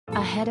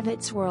Ahead of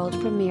its world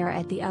premiere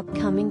at the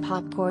upcoming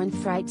Popcorn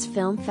Frights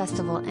Film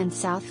Festival in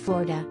South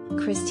Florida,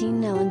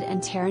 Nyland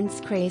and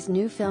Terence Krey's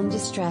new film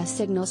Distress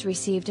Signals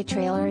received a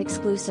trailer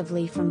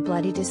exclusively from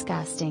Bloody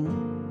Disgusting.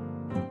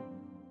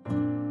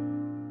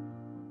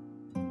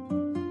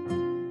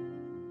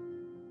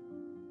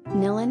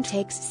 Nyland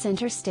takes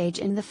center stage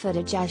in the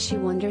footage as she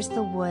wanders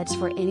the woods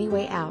for any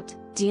way out,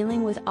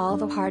 dealing with all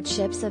the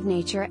hardships of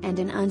nature and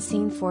an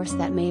unseen force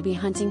that may be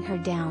hunting her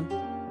down.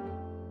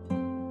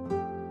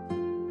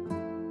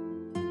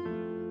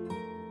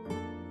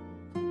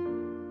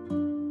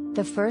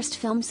 The first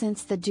film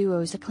since the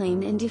duo's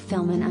acclaimed indie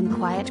film An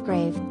Unquiet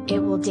Grave, it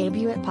will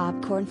debut at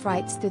Popcorn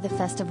Frights through the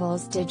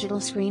festival's digital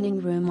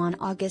screening room on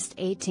August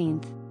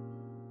 18.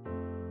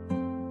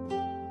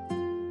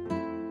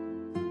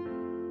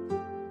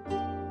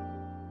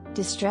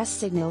 Distress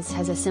Signals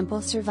has a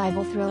simple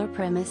survival thriller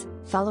premise,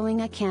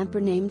 following a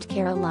camper named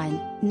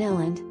Caroline,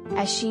 Nyland,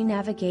 as she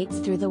navigates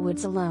through the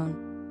woods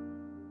alone.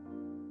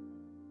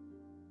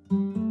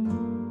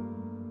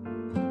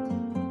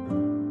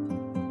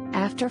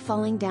 After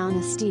falling down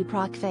a steep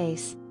rock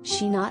face,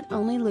 she not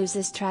only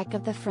loses track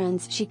of the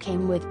friends she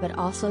came with but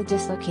also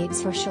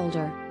dislocates her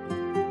shoulder.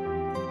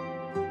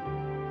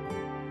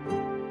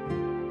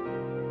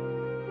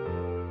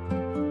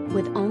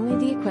 With only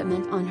the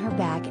equipment on her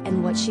back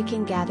and what she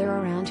can gather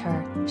around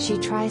her, she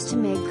tries to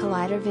make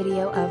Collider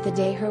video of the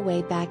day her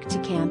way back to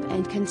camp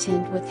and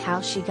contend with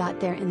how she got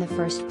there in the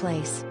first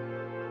place.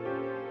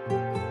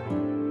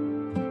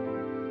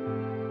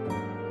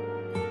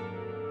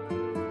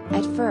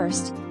 At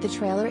first, the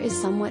trailer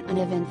is somewhat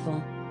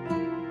uneventful.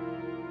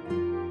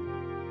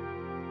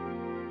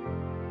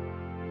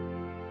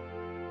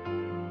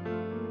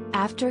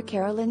 After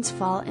Caroline's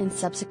fall and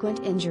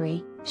subsequent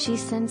injury, she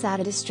sends out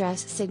a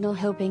distress signal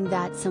hoping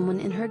that someone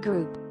in her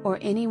group, or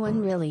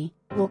anyone really,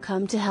 will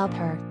come to help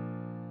her.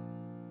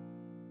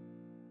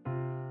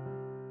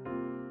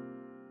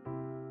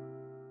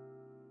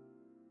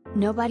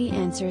 Nobody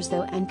answers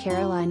though, and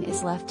Caroline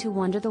is left to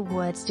wander the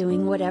woods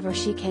doing whatever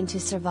she can to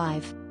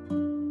survive.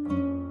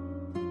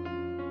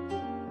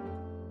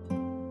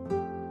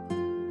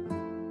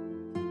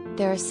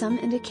 There are some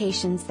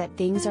indications that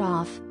things are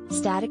off,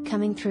 static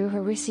coming through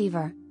her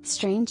receiver,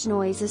 strange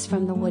noises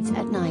from the woods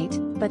at night,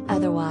 but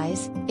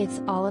otherwise,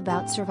 it's all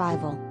about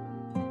survival.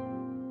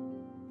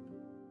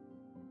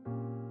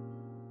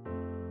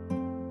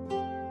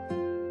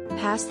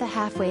 Past the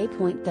halfway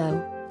point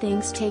though,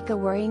 things take a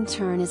worrying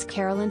turn as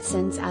Caroline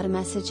sends out a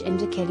message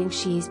indicating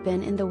she's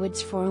been in the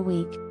woods for a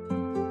week.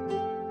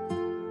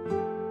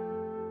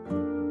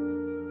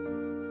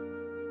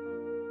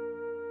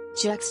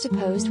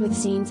 Juxtaposed with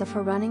scenes of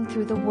her running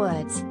through the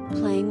woods,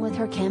 playing with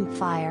her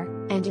campfire,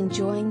 and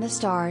enjoying the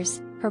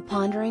stars, her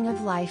pondering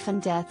of life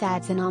and death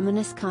adds an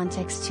ominous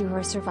context to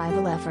her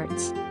survival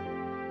efforts.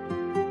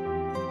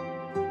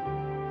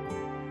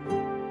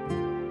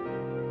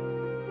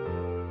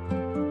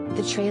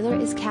 The trailer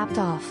is capped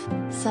off,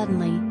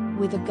 suddenly,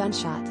 with a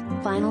gunshot,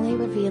 finally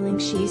revealing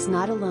she's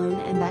not alone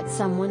and that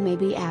someone may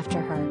be after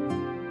her.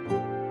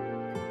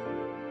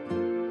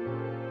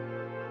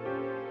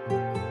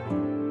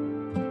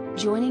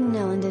 Joining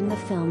Nyland in the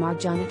film are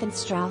Jonathan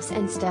Strauss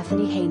and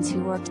Stephanie Haynes,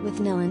 who worked with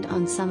Nyland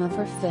on some of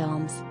her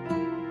films.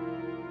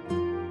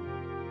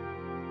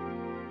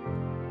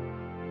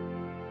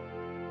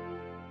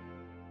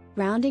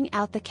 Rounding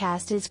out the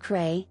cast is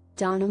Krey,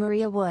 Donna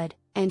Maria Wood,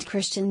 and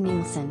Christian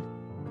Nielsen.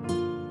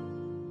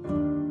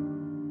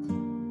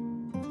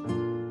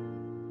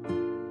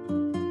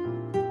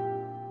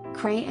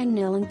 Krey and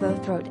Nyland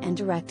both wrote and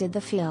directed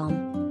the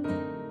film.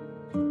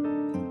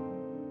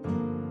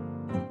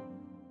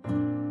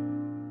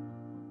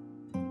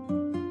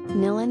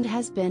 Nyland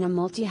has been a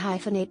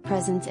multi-hyphenate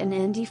presence in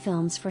indie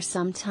films for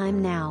some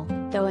time now,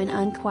 though An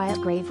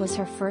Unquiet Grave was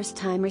her first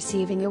time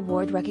receiving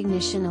award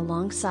recognition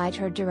alongside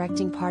her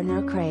directing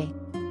partner Krey.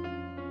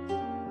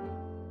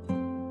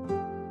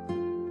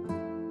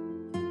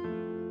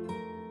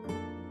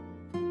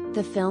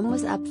 The film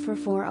was up for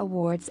 4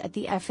 awards at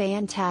the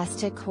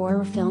Fantastic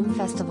Horror Film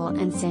Festival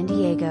in San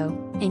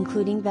Diego,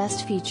 including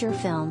Best Feature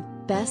Film,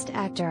 Best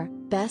Actor,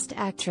 Best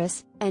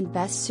Actress, and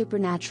Best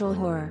Supernatural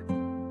Horror.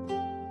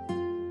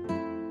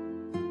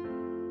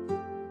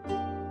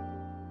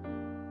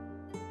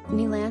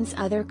 Nyland's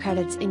other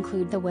credits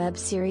include the web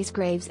series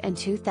Graves and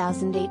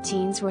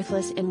 2018's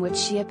Worthless, in which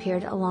she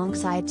appeared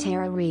alongside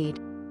Tara Reid.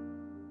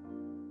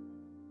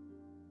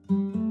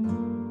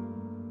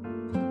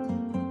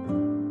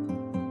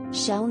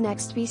 Shall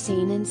next be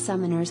seen in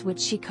Summoners,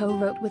 which she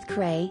co-wrote with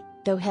Krey,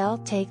 though he'll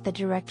take the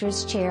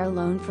director's chair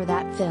alone for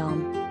that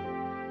film.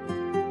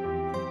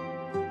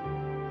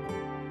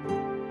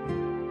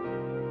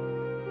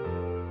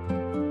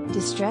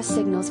 Distress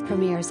Signals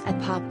premieres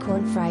at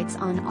Popcorn Frights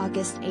on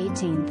August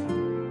 18.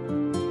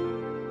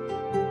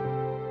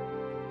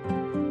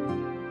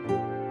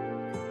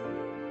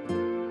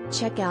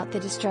 Check out the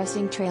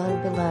distressing trailer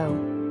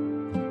below.